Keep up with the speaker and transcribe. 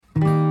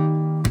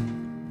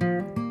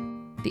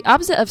The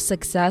opposite of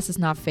success is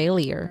not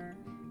failure.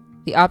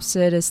 The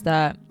opposite is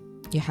that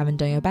you haven't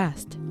done your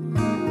best.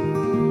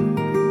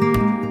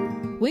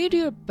 When you do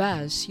your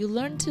best, you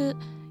learn to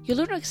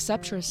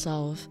accept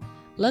yourself,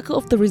 let go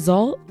of the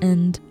result,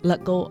 and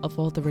let go of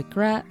all the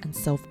regret and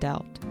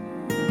self-doubt.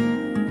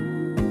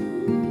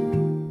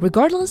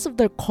 Regardless of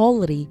their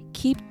quality,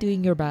 keep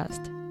doing your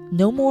best.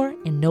 No more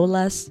and no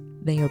less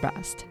than your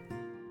best.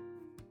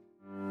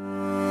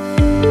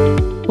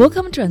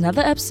 Welcome to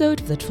another episode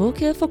of the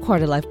Toolkit for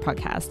Quarter Life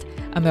podcast.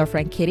 I'm your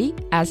friend Kitty,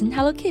 as in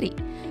Hello Kitty.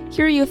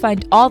 Here you'll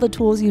find all the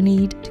tools you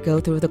need to go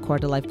through the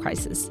quarter life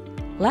crisis.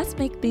 Let's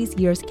make these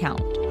years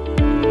count.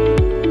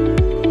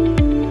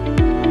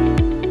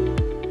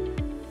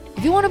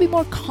 If you want to be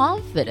more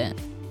confident,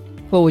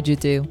 what would you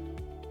do?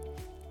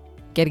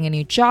 Getting a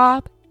new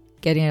job,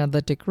 getting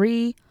another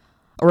degree,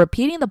 or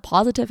repeating the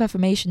positive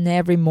affirmation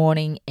every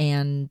morning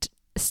and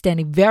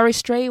standing very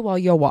straight while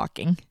you're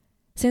walking?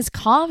 Since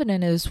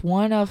confidence is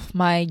one of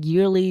my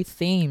yearly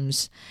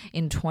themes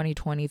in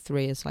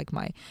 2023, it's like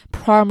my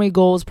primary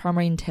goals,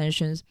 primary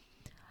intentions,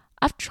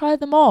 I've tried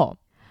them all.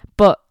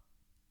 But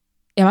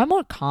am I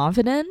more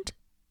confident?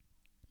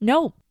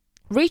 No.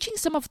 Reaching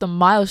some of the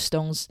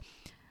milestones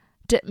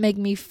did make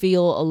me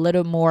feel a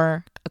little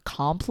more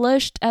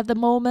accomplished at the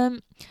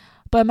moment,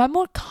 but am I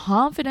more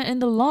confident in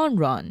the long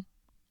run?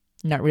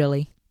 Not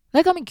really.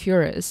 That got me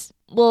curious.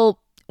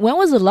 Well, when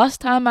was the last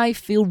time I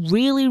feel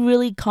really,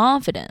 really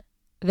confident?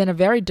 Then a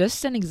very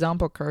distant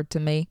example occurred to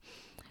me.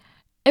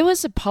 It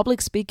was a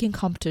public speaking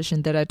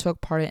competition that I took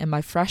part in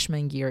my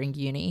freshman year in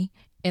uni.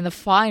 In the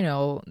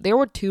final, there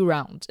were 2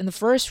 rounds. In the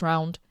first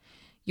round,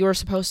 you were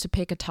supposed to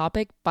pick a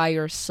topic by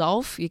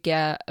yourself. You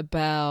get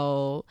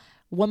about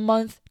 1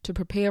 month to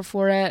prepare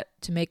for it,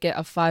 to make it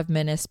a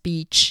 5-minute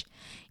speech.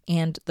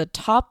 And the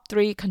top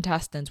 3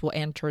 contestants will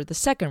enter the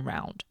second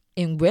round,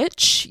 in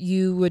which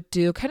you would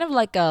do kind of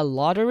like a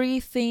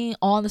lottery thing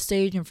on the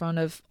stage in front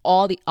of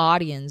all the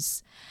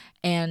audience.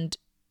 And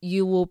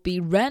you will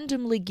be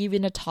randomly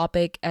given a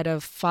topic out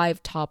of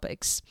 5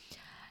 topics.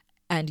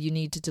 And you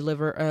need to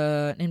deliver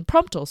an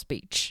impromptu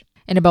speech.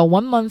 And about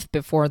 1 month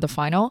before the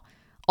final,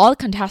 all the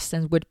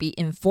contestants would be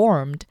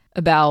informed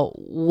about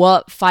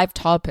what 5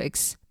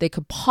 topics they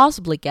could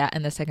possibly get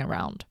in the second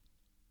round.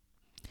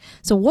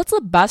 So what's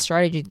the best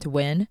strategy to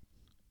win?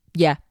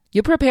 Yeah,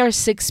 you prepare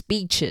 6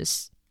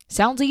 speeches.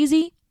 Sounds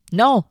easy?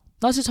 No,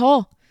 not at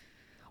all.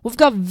 We've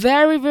got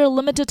very, very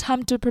limited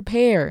time to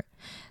prepare.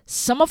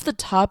 Some of the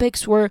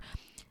topics were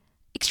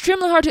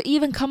extremely hard to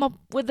even come up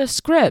with a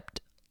script,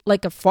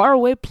 like a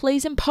faraway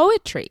place in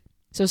poetry.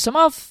 So some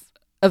of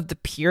the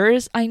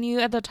peers I knew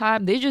at the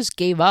time, they just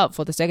gave up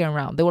for the second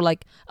round. They were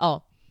like,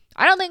 oh,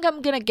 I don't think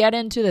I'm going to get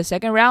into the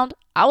second round.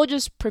 I will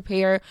just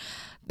prepare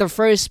the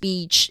first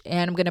speech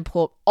and I'm going to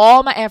put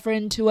all my effort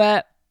into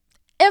it.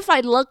 If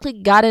I luckily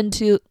get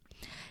into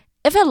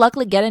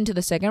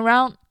the second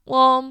round,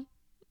 well,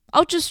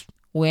 I'll just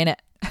win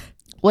it.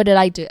 What did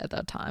I do at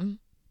that time?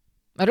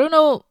 I don't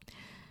know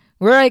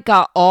where I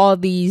got all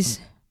these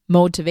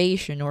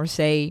motivation or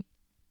say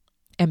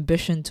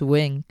ambition to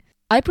win.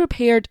 I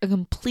prepared a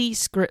complete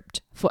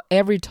script for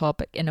every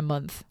topic in a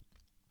month.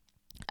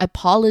 I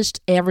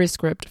polished every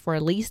script for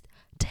at least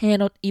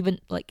 10 or even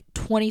like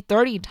 20,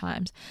 30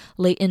 times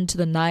late into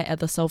the night at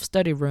the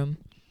self-study room.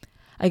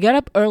 I got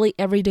up early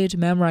every day to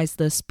memorize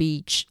the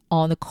speech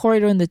on the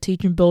corridor in the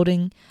teaching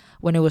building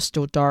when it was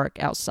still dark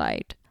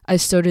outside. I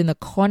stood in the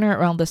corner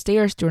around the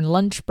stairs during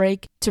lunch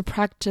break to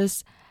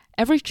practice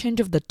every change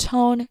of the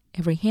tone,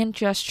 every hand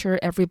gesture,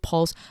 every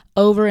pulse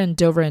over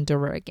and over and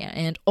over again.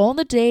 And on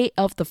the day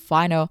of the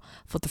final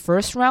for the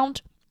first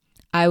round,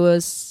 I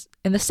was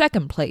in the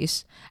second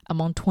place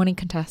among 20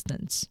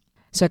 contestants.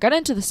 So I got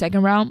into the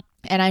second round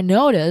and I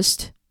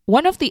noticed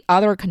one of the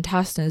other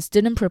contestants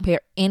didn't prepare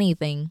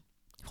anything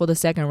for the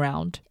second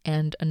round.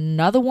 And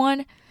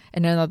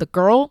another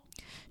girl,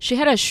 she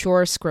had a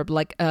short script,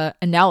 like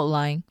an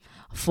outline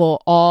for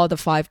all the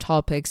 5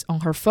 topics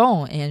on her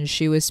phone, and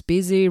she was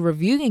busy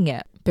reviewing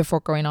it before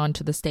going on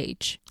to the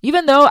stage.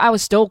 Even though I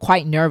was still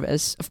quite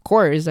nervous, of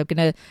course, I'm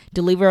gonna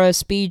deliver a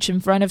speech in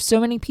front of so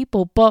many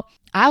people, but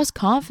I was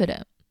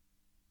confident.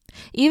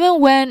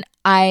 Even when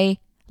I,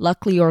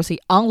 luckily or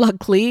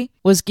unluckily,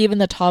 was given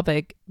the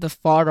topic, the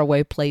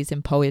faraway place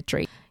in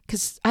poetry,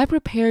 because I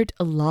prepared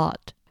a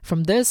lot.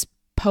 From this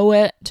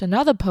poet to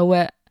another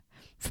poet,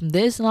 from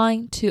this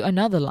line to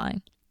another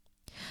line.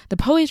 The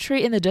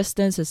poetry in the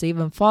distance is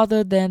even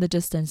farther than the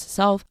distance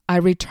itself. I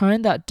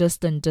returned that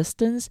distant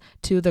distance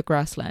to the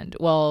grassland.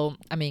 Well,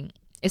 I mean,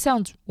 it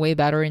sounds way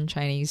better in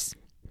Chinese.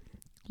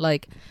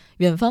 Like,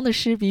 远方的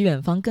诗比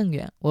远方更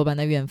远，我把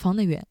那远方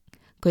的远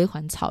归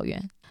还草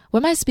原.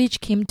 When my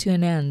speech came to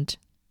an end,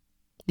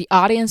 the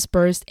audience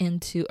burst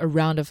into a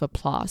round of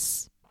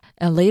applause.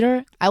 And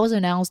later, I was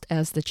announced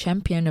as the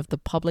champion of the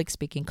public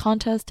speaking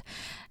contest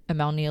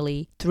among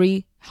nearly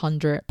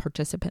 300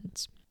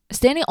 participants.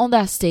 Standing on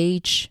that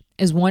stage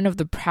is one of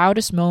the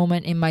proudest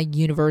moments in my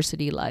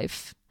university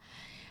life.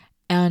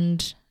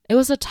 And it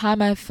was a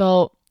time I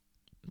felt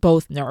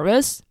both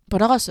nervous,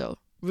 but also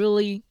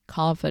really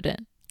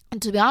confident.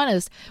 And to be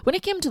honest, when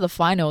it came to the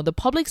final, the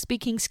public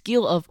speaking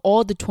skill of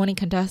all the 20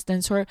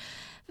 contestants were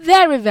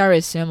very, very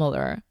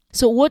similar.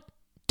 So what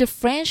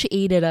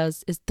differentiated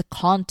us is the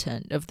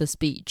content of the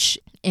speech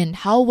and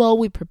how well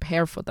we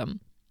prepare for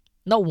them.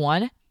 Not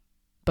one,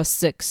 but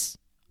 6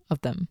 of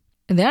them.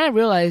 And then I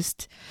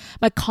realized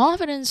my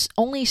confidence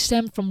only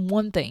stemmed from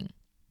one thing.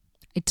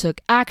 I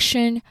took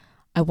action,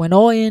 I went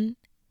all in,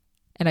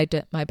 and I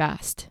did my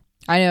best.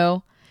 I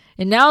know,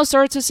 it now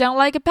starts to sound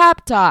like a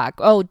pep talk.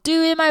 Oh,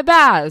 doing my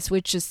best,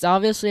 which is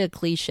obviously a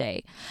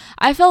cliche.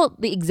 I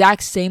felt the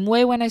exact same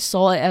way when I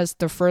saw it as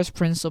the first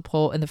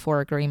principle in the 4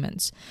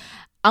 agreements.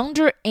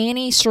 Under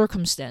any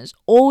circumstance,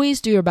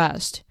 always do your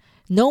best.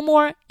 No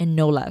more and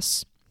no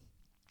less.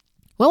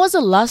 When was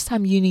the last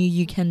time you knew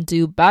you can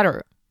do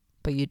better,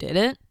 but you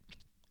didn't?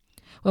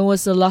 When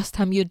was the last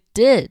time you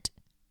did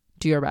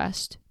do your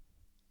best?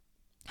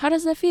 How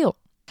does that feel?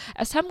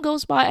 As time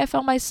goes by, I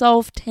found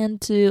myself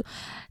tend to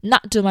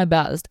not do my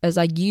best as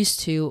I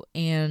used to,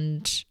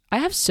 and I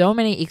have so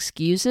many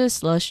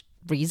excuses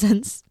 /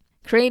 reasons.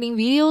 Creating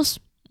videos?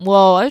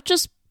 Well, I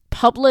just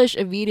publish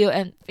a video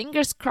and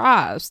fingers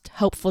crossed,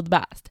 hope for the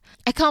best.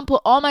 I can't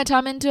put all my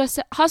time into a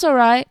hustle,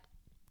 right?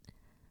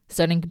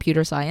 Studying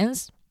computer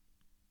science?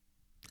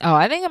 Oh,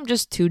 I think I'm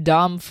just too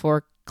dumb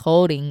for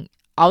coding.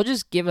 I'll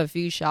just give a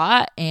few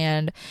shots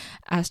and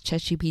ask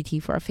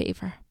ChatGPT for a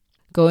favor.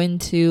 Going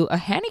to a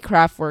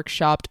handicraft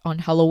workshop on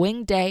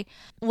Halloween day.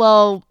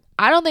 Well,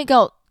 I don't think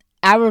I'll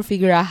ever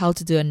figure out how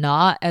to do a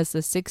knot as the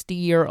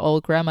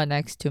 60-year-old grandma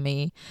next to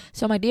me.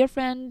 So my dear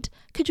friend,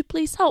 could you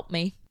please help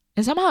me?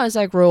 And somehow as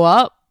I grow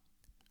up,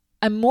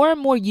 I'm more and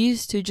more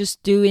used to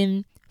just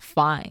doing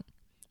fine.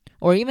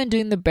 Or even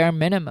doing the bare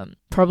minimum.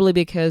 Probably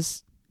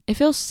because it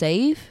feels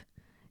safe.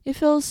 It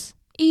feels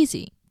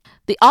easy.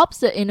 The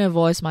opposite inner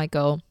voice might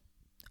go,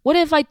 what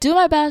if I do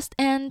my best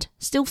and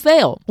still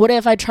fail? What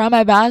if I try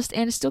my best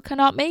and still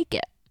cannot make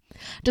it?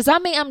 Does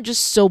that mean I'm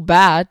just so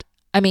bad?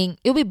 I mean,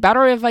 it would be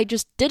better if I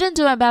just didn't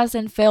do my best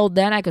and failed.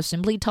 Then I could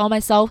simply tell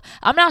myself,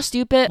 I'm not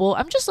stupid. Well,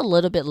 I'm just a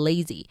little bit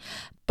lazy.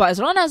 But as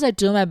long as I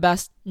do my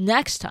best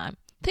next time,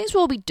 things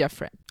will be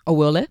different. Or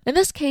will it? In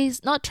this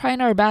case, not trying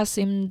our best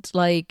seemed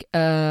like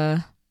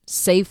a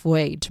safe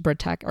way to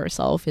protect our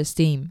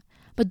self-esteem.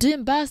 But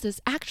doing best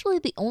is actually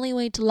the only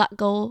way to let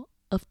go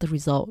of the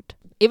result.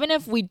 Even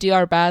if we do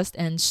our best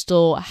and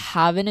still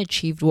haven't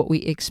achieved what we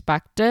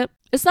expected,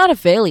 it's not a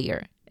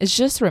failure. It's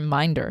just a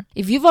reminder.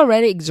 If you've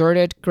already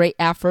exerted great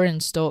effort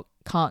and still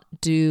can't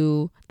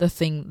do the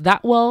thing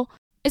that well,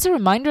 it's a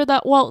reminder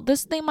that, well,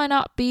 this thing might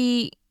not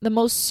be the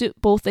most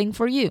suitable thing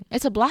for you.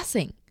 It's a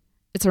blessing.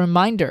 It's a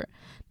reminder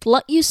to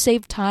let you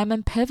save time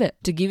and pivot,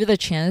 to give you the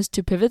chance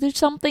to pivot to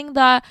something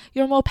that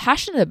you're more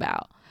passionate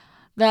about,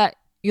 that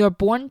you're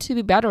born to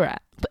be better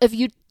at. But if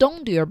you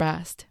don't do your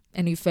best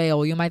and you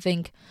fail, you might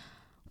think,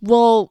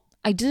 well,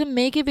 I didn't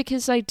make it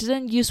because I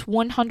didn't use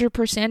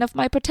 100% of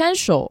my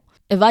potential.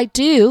 If I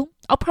do,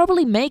 I'll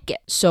probably make it.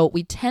 So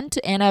we tend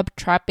to end up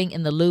trapping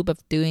in the loop of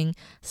doing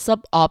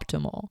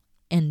suboptimal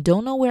and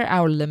don't know where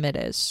our limit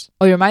is.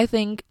 Or you might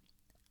think,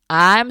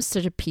 I'm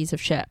such a piece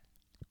of shit.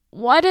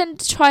 Why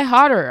didn't I try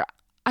harder?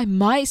 I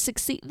might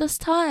succeed this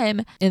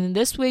time. And in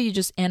this way, you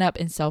just end up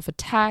in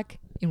self-attack,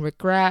 in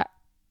regret,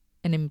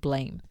 and in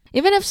blame.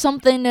 Even if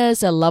something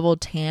is at level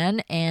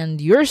 10 and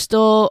you're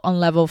still on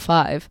level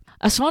 5,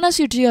 as long as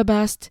you do your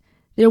best,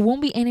 there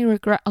won't be any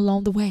regret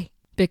along the way.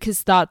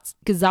 Because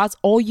that's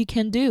all you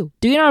can do.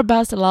 Doing our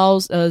best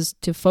allows us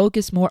to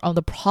focus more on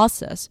the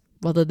process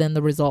rather than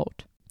the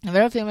result. A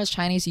very famous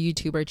Chinese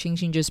YouTuber, Qing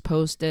Qing, just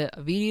posted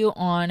a video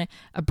on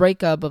a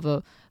breakup of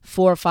a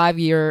 4 or 5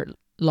 year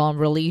long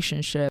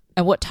relationship.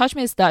 And what touched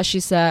me is that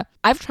she said,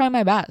 I've tried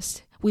my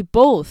best. We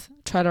both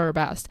tried our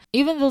best.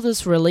 Even though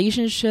this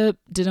relationship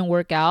didn't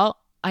work out,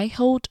 I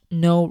hold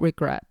no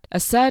regret.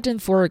 As said in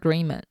 4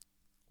 Agreement,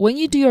 when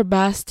you do your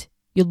best,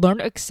 you learn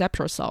to accept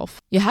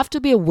yourself. You have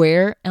to be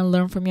aware and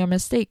learn from your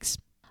mistakes.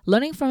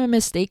 Learning from your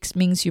mistakes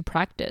means you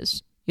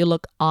practice. You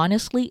look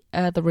honestly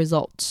at the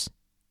results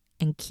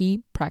and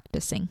keep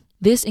practicing.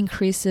 This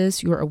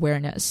increases your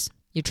awareness.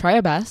 You try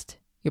your best.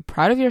 You're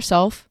proud of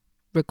yourself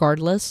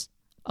regardless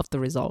of the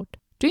result.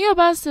 Doing your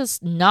best is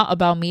not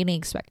about meeting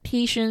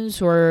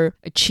expectations or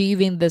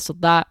achieving this or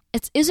that.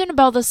 It isn't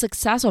about the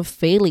success or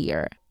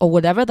failure or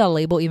whatever that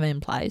label even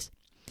implies.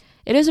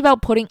 It is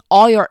about putting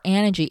all your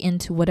energy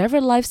into whatever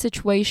life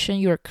situation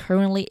you're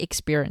currently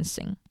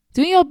experiencing.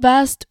 Doing your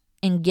best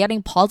and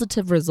getting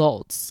positive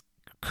results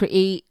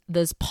create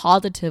this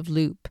positive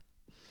loop.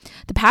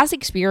 The past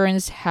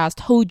experience has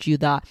told you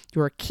that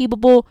you're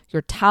capable,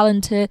 you're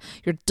talented,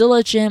 you're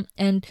diligent,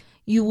 and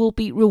you will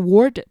be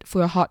rewarded for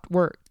your hard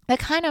work. That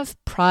kind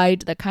of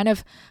pride, that kind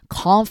of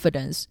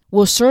confidence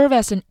will serve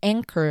as an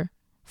anchor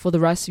for the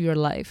rest of your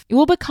life. It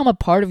will become a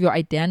part of your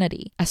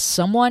identity as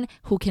someone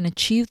who can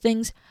achieve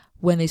things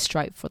when they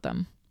strive for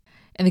them.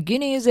 And the good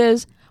news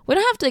is, we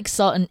don't have to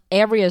excel in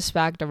every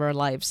aspect of our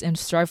lives and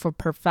strive for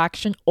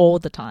perfection all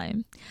the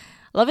time.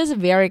 Love is a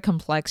very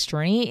complex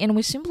journey and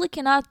we simply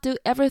cannot do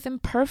everything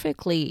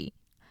perfectly.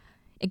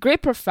 A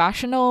great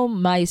professional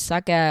might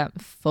suck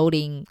at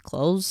folding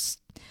clothes.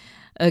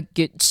 A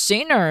good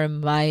singer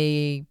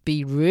might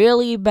be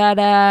really bad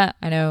at,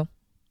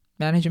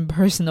 managing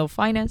personal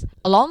finance.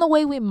 Along the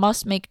way, we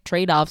must make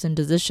trade-offs and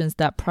decisions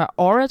that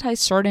prioritize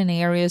certain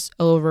areas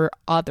over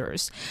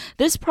others.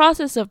 This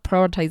process of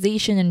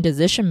prioritization and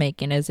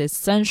decision-making is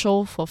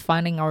essential for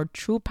finding our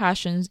true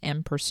passions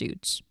and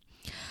pursuits.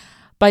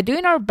 By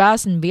doing our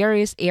best in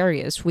various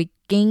areas, we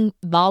gain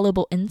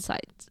valuable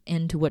insights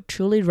into what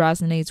truly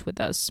resonates with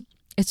us.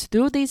 It's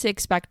through these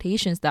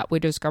expectations that we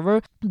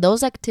discover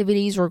those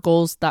activities or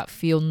goals that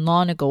feel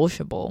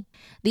non-negotiable.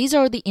 These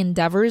are the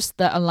endeavors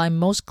that align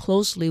most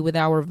closely with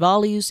our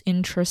values,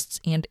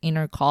 interests, and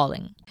inner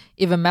calling.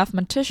 If a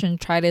mathematician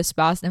tried his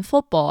best in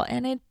football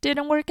and it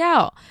didn't work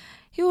out,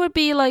 he would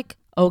be like,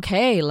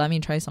 okay, let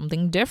me try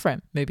something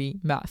different, maybe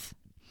math.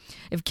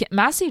 If Kid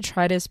Massey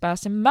tried his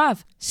best in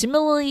math,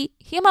 similarly,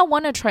 he might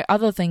want to try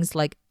other things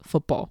like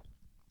football.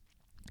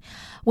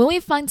 When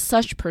we find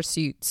such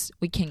pursuits,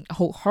 we can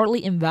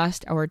wholeheartedly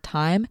invest our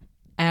time,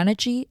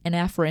 energy, and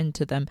effort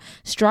into them,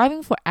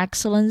 striving for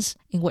excellence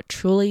in what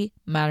truly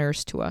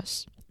matters to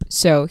us.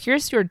 So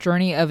here's your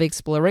journey of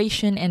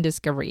exploration and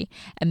discovery,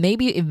 and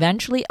maybe you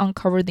eventually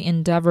uncover the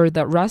endeavor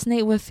that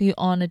resonates with you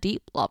on a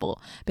deep level,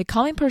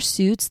 becoming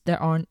pursuits that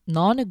are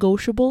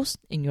non-negotiables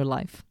in your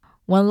life.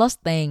 One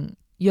last thing,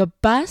 your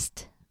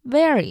best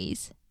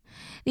varies.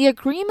 The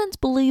agreements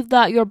believe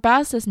that your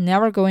best is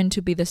never going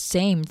to be the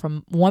same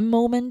from one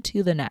moment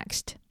to the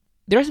next.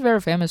 There's a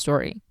very famous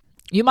story.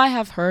 You might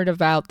have heard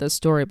about this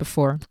story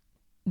before.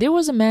 There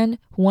was a man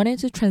who wanted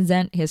to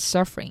transcend his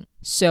suffering,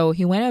 so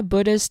he went to a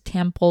Buddhist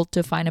temple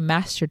to find a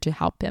master to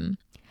help him.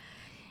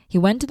 He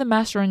went to the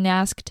master and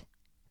asked,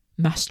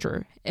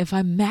 "Master, if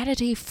I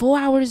meditate 4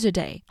 hours a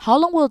day, how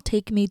long will it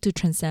take me to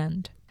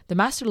transcend?" The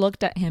master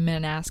looked at him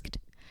and asked,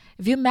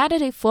 "If you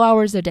meditate 4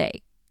 hours a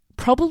day,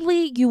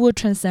 probably you will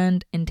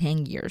transcend in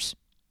 10 years.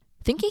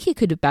 Thinking he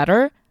could do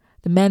better,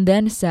 the man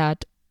then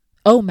said,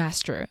 "Oh,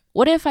 master,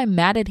 what if I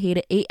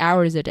meditated 8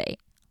 hours a day?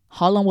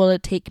 How long will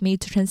it take me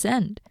to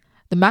transcend?"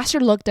 The master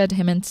looked at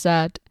him and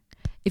said,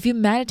 "If you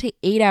meditate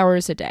 8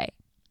 hours a day,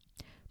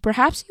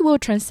 perhaps you will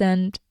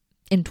transcend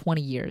in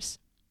 20 years.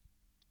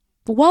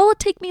 "But what will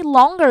take me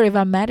longer if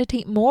I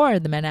meditate more?"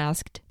 the man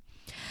asked.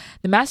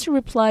 The master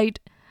replied,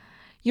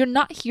 "You're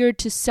not here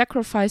to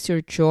sacrifice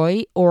your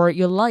joy or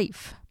your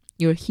life.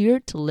 You're here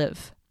to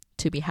live,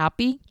 to be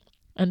happy,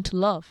 and to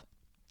love.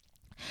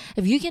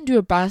 If you can do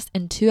your best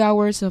in 2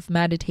 hours of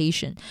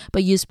meditation,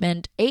 but you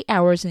spend 8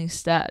 hours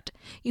instead,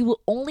 you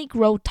will only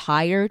grow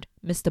tired,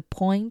 miss the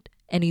point,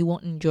 and you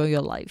won't enjoy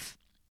your life."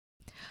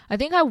 I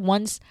think I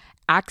once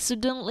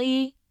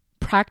accidentally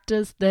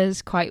practiced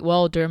this quite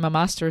well during my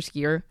master's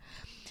year.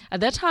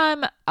 At that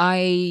time,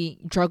 I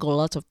juggled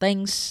lots of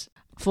things: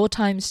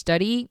 full-time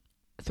study,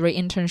 3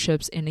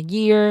 internships in a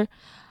year,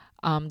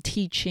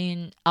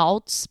 teaching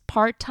outs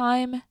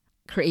part-time,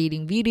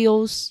 creating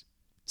videos.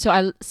 So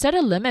I set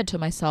a limit to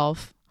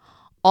myself.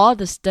 All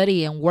the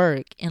study and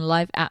work and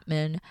life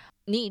admin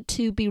need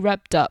to be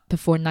wrapped up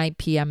before 9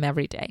 p.m.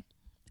 every day.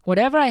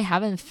 Whatever I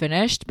haven't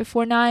finished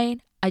before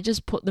 9, I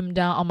just put them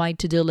down on my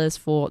to-do list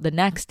for the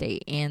next day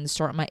and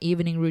start my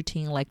evening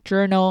routine like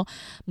journal,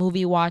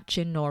 movie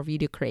watching, or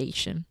video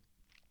creation.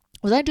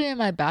 Was I doing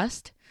my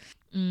best?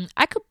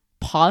 I could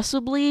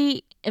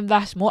possibly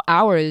invest more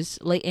hours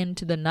late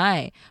into the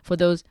night for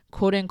those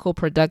quote-unquote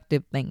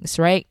productive things,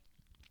 right?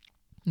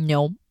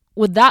 No.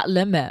 With that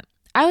limit,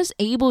 I was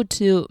able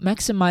to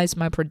maximize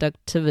my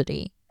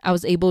productivity. I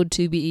was able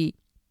to be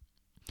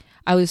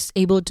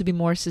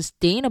more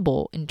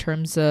sustainable in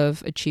terms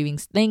of achieving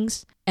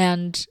things,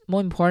 and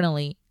more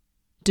importantly,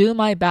 do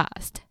my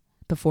best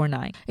before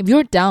 9. If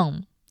you're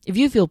down, if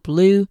you feel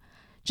blue,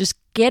 just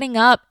getting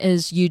up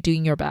is you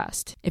doing your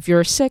best. If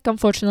you're sick,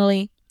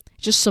 unfortunately,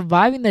 just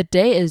surviving the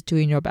day is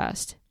doing your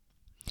best.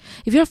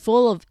 If you're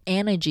full of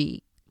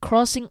energy,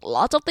 crossing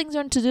lots of things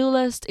on to-do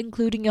list,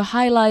 including your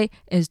highlight,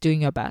 is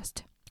doing your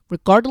best.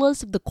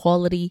 Regardless of the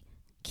quality,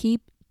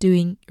 keep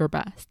doing your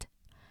best.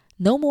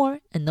 No more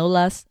and no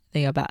less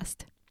than your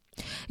best.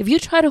 If you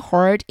try too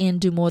hard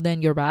and do more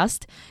than your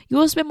best, you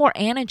will spend more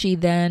energy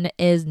than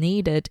is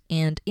needed,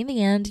 and in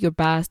the end, your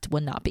best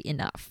will not be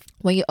enough.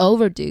 When you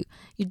overdo,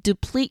 you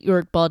deplete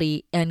your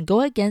body and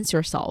go against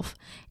yourself,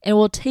 and it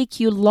will take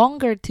you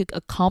longer to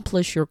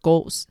accomplish your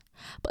goals.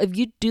 But if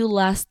you do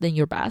less than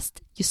your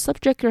best, you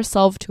subject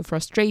yourself to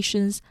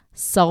frustrations,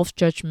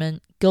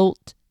 self-judgment,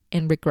 guilt,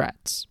 and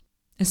regrets.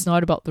 It's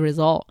not about the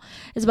result.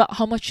 It's about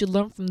how much you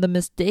learn from the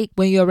mistake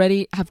when you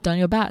already have done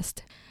your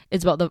best.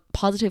 It's about the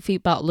positive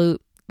feedback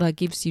loop that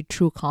gives you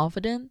true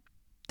confidence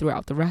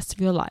throughout the rest of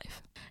your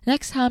life.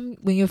 Next time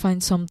when you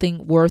find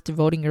something worth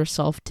devoting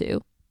yourself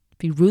to,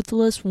 be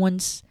ruthless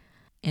once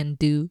and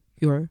do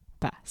your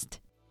best.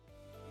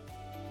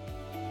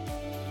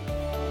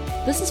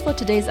 This is for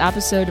today's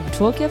episode of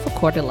Toolkit for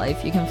Quarter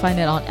Life. You can find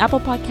it on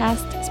Apple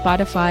Podcasts,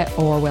 Spotify,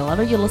 or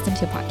wherever you listen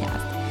to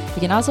podcasts. You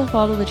can also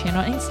follow the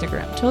channel on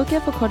Instagram,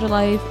 Toolkit for Quarter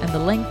Life, and the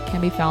link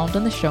can be found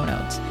in the show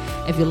notes.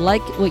 If you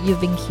like what you've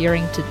been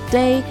hearing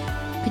today,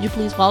 Could you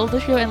please follow the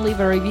show and leave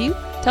a review?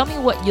 Tell me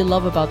what you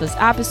love about this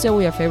episode,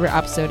 what your favorite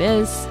episode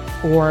is,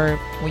 or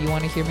what you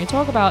want to hear me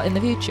talk about in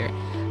the future.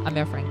 I'm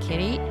your friend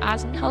Kitty,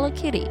 as in Hello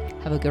Kitty.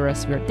 Have a good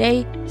rest of your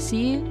day.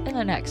 See you in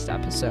the next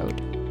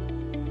episode.